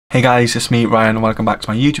Hey guys, it's me Ryan and welcome back to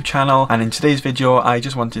my YouTube channel, and in today's video I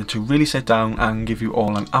just wanted to really sit down and give you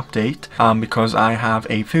all an update because I have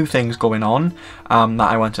a few things going on that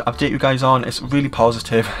I want to update you guys on. It's really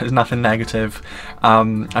positive, it's nothing negative,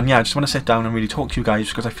 and yeah, I just want to sit down and really talk to you guys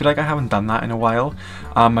because I feel like I haven't done that in a while.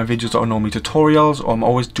 My videos are normally tutorials or I'm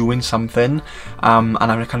always doing something, and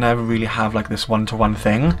I can never really have like this one-to-one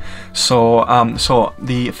thing. So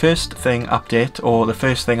the first thing update, or the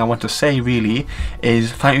first thing I want to say really,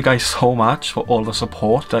 is thank you guys so much for all the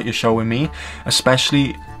support that you're showing me,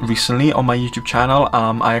 especially recently on my YouTube channel.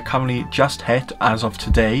 I currently just hit, as of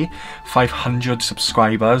today, 500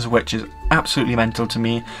 subscribers, which is absolutely mental to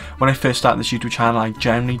me. When I first started this YouTube channel, I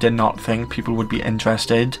genuinely did not think people would be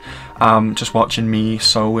interested just watching me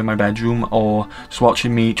sew in my bedroom or just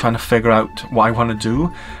watching me trying to figure out what I want to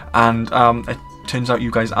do, and it turns out you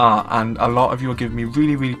guys are, and a lot of you are giving me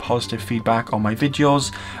really positive feedback on my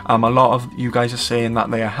videos. A lot of you guys are saying that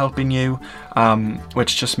they are helping you,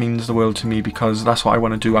 which just means the world to me because that's what I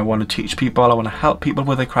want to do. I want to teach people, I want to help people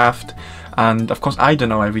with their craft, and of course I don't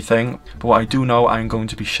know everything, but what I do know I'm going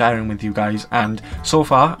to be sharing with you guys, and so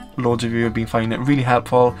far loads of you have been finding it really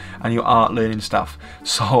helpful and you are learning stuff.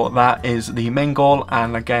 So that is the main goal,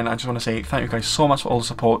 and again I just want to say thank you guys so much for all the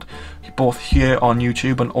support, both here on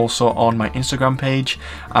YouTube and also on my Instagram page.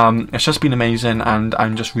 It's just been amazing and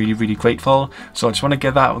I'm just really grateful, so I just want to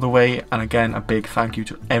get that out of the way, and again a big thank you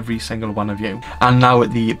to every single one of you. And now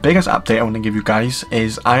the biggest update I want to give you guys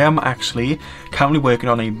is I am actually currently working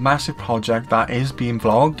on a massive project that is being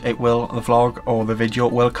vlogged. The vlog or the video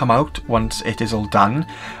will come out once it is all done.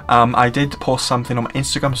 I did post something on my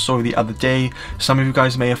Instagram story the other day. Some of you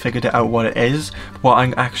guys may have figured it out what it is. What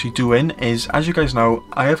I'm actually doing is, as you guys know,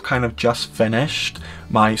 I have kind of just finished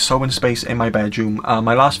my sewing space in my bedroom.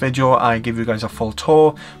 My last video I gave you guys a full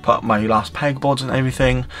tour, put up my last pegboards and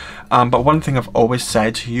everything, but one thing I've always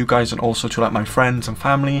said to you guys and also to like my friends and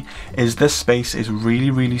family is this space is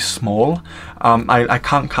really small. I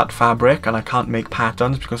can't cut fabric and I can't make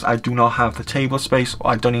patterns because I do not have the table space,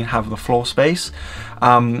 or I don't even have the floor space.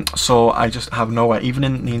 So I just have nowhere, even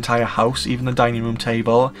in the entire house, even the dining room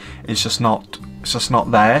table is just not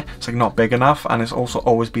there. It's like not big enough, and it's also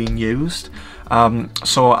always being used.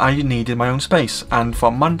 So I needed my own space, and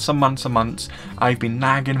for months and months I've been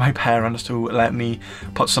nagging my parents to let me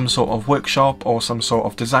put some sort of workshop or some sort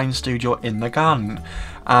of design studio in the garden.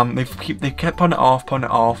 They kept putting it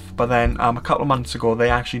off, but then a couple of months ago they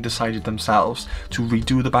actually decided themselves to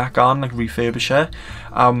redo the back garden, like refurbish it.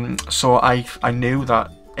 So I knew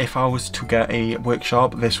that if I was to get a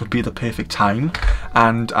workshop, this would be the perfect time,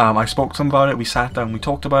 and I spoke to them about it. We sat down, we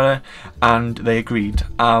talked about it, and they agreed.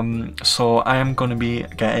 So I am going to be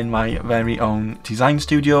getting my very own design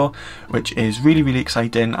studio, which is really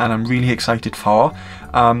exciting, and I'm really excited for.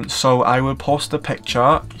 So I will post a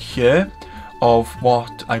picture here of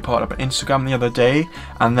what I put up on Instagram the other day,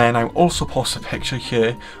 and then I will also post a picture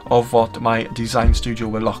here of what my design studio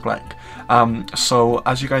will look like. So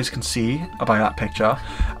as you guys can see by that picture,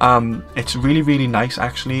 it's really nice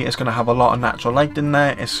actually. It's going to have a lot of natural light in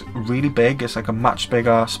there. It's really big, it's like a much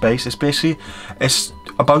bigger space. It's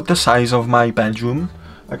about the size of my bedroom.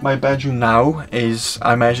 Like my bedroom now is,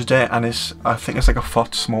 I measured it, and I think it's like a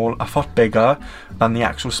foot bigger than the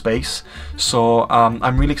actual space. So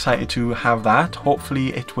I'm really excited to have that.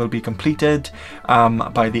 Hopefully it will be completed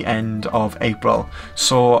by the end of April.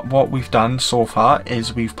 So what we've done so far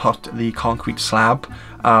is we've put the concrete slab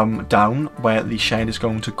down where the shed is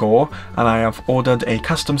going to go, and I have ordered a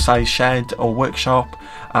custom sized shed or workshop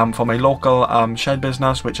for my local shed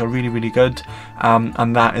business, which are really good,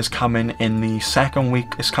 and that is coming in the second week.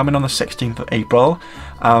 It's coming on the 16th of April.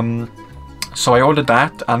 So I ordered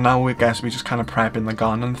that, and now we just kind of prepping the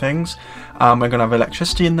garden and things. We're going to have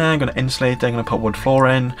electricity in there, I'm going to insulate it, I'm going to put wood floor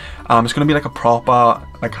in. It's going to be like a proper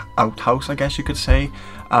outhouse, I guess you could say.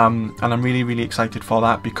 And I'm really excited for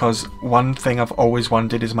that, because one thing I've always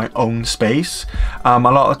wanted is my own space. A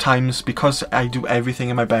lot of times, because I do everything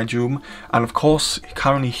in my bedroom, and of course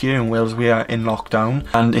currently here in Wales we are in lockdown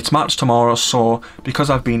and it's March tomorrow, so because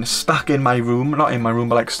I've been stuck in my room, not in my room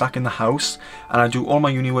but like stuck in the house, and I do all my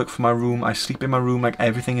uni work from my room, I sleep in my room, like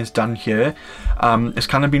everything is done here, it's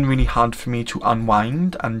kind of been really hard for me to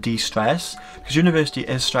unwind and de-stress, because university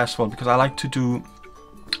is stressful, because I like to do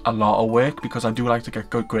a lot of work because I do like to get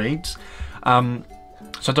good grades.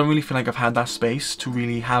 So I don't really feel like I've had that space to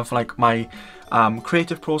really have like my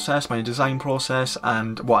creative process, my design process,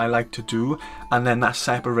 and what I like to do, and then that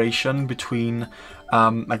separation between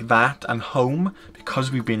like that and home,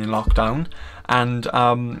 because we've been in lockdown. And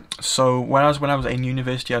so whereas when I was in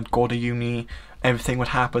university, I'd go to uni, everything would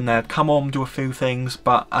happen there, I'd come home, do a few things,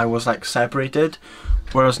 but I was like separated.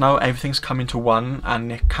 whereas now everything's come into one,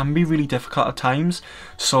 and it can be really difficult at times.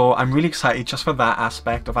 So I'm really excited just for that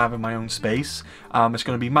aspect of having my own space. It's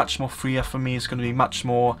going to be much more freer for me. It's going to be much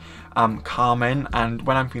more calming, and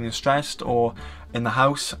when I'm feeling stressed or in the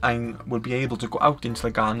house, I will be able to go out into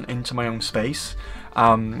the garden, into my own space,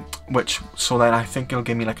 so then I think it'll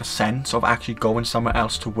give me like a sense of actually going somewhere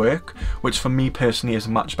else to work, which for me personally is a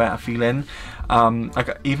much better feeling.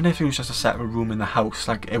 Like even if it was just a separate room in the house,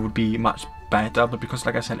 like it would be much better, but because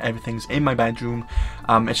like I said, everything's in my bedroom,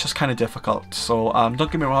 it's just kind of difficult. So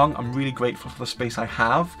don't get me wrong, I'm really grateful for the space I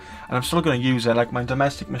have, and I'm still going to use it. Like my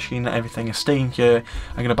domestic machine, everything is staying here.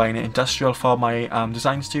 I'm going to buy an industrial for my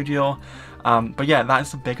design studio. But yeah, that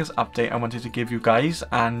is the biggest update I wanted to give you guys,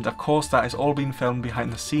 and of course that is all being filmed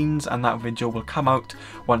behind the scenes, and that video will come out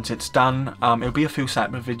once it's done. It'll be a few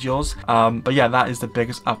separate videos, but yeah, that is the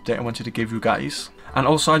biggest update I wanted to give you guys. And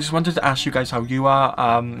also I just wanted to ask you guys how you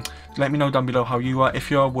are. Let me know down below how you are. If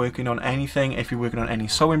you're working on anything, if you're working on any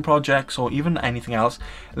sewing projects or even anything else,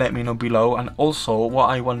 let me know below. And also what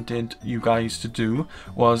I wanted you guys to do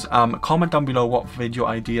was comment down below what video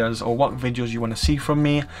ideas or what videos you want to see from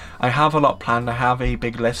me. I have a lot planned. I have a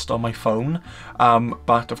big list on my phone,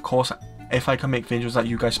 but of course if I can make videos that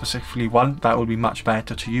you guys specifically want, that will be much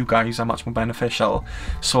better to you guys and much more beneficial.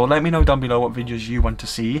 So let me know down below what videos you want to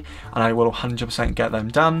see, and I will 100% get them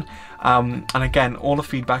done. And again, all the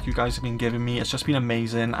feedback you guys have been giving me, it's just been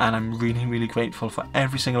amazing, and I'm really grateful for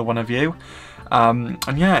every single one of you.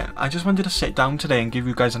 And yeah, I just wanted to sit down today and give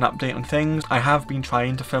you guys an update on things. I have been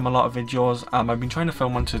trying to film a lot of videos. I've been trying to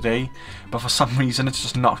film one today, but for some reason it's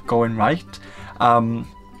just not going right.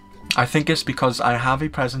 I think it's because I have a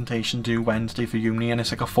presentation due Wednesday for uni, and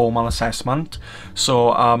it's like a formal assessment,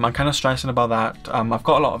 so I'm kind of stressing about that. I've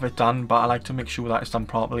got a lot of it done, but I like to make sure that it's done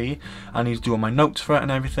properly. I need to do all my notes for it and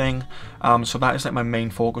everything, so that is like my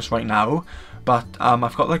main focus right now. But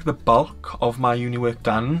I've got like the bulk of my uni work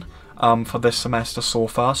done for this semester so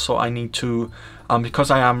far, so I need to,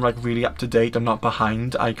 because I am like really up to date, I'm not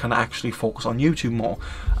behind, I can actually focus on YouTube more.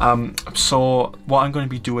 So what I'm going to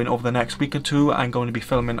be doing over the next week or two, I'm going to be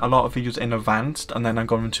filming a lot of videos in advance, and then I'm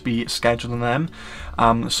going to be scheduling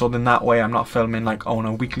them, so then that way I'm not filming like on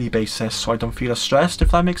a weekly basis, so I don't feel as stressed, if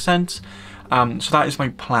that makes sense. So that is my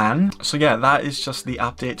plan. So yeah, that is just the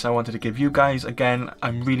updates I wanted to give you guys. Again,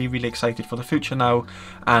 I'm really excited for the future now,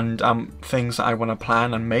 and things that I want to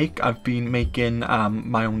plan and make. I've been making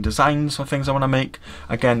my own designs for things I want to make.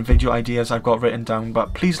 Again, video ideas I've got written down,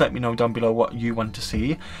 but please let me know down below what you want to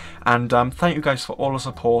see. And thank you guys for all the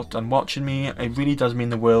support and watching me. It really does mean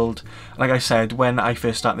the world. Like I said, when I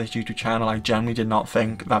first started this YouTube channel, I generally did not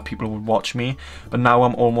think that people would watch me, but now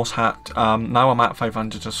I'm almost at now I'm at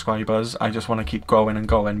 500 subscribers. I just want to keep growing and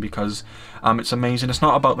going, because it's amazing. It's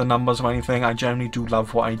not about the numbers or anything. I generally do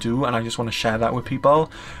love what I do, and I just want to share that with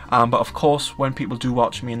people. But of course, when people do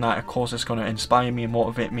watch me and that, of course it's going to inspire me and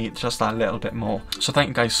motivate me just that little bit more. So thank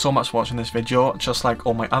you guys so much for watching this video. Just like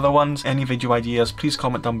all my other ones, any video ideas, please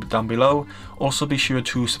comment down below. Also be sure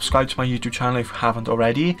to subscribe to my YouTube channel if you haven't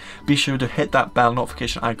already. Be sure to hit that bell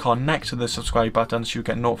notification icon next to the subscribe button so you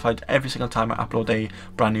get notified every single time I upload a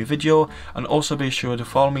brand new video. And also be sure to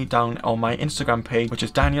follow me down on my Instagram page, which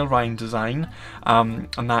is Daniel Ryan Design,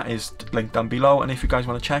 and that is linked down below. And if you guys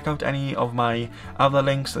want to check out any of my other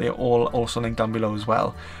links, they're all also linked down below as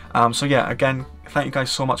well. So yeah, again, thank you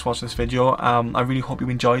guys so much for watching this video. I really hope you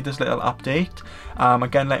enjoyed this little update.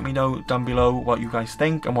 Again, let me know down below what you guys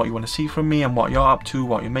think and what you want to see from me and what you're up to,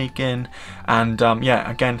 what you're making. And yeah,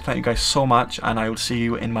 again, thank you guys so much, and I will see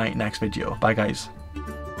you in my next video. Bye guys.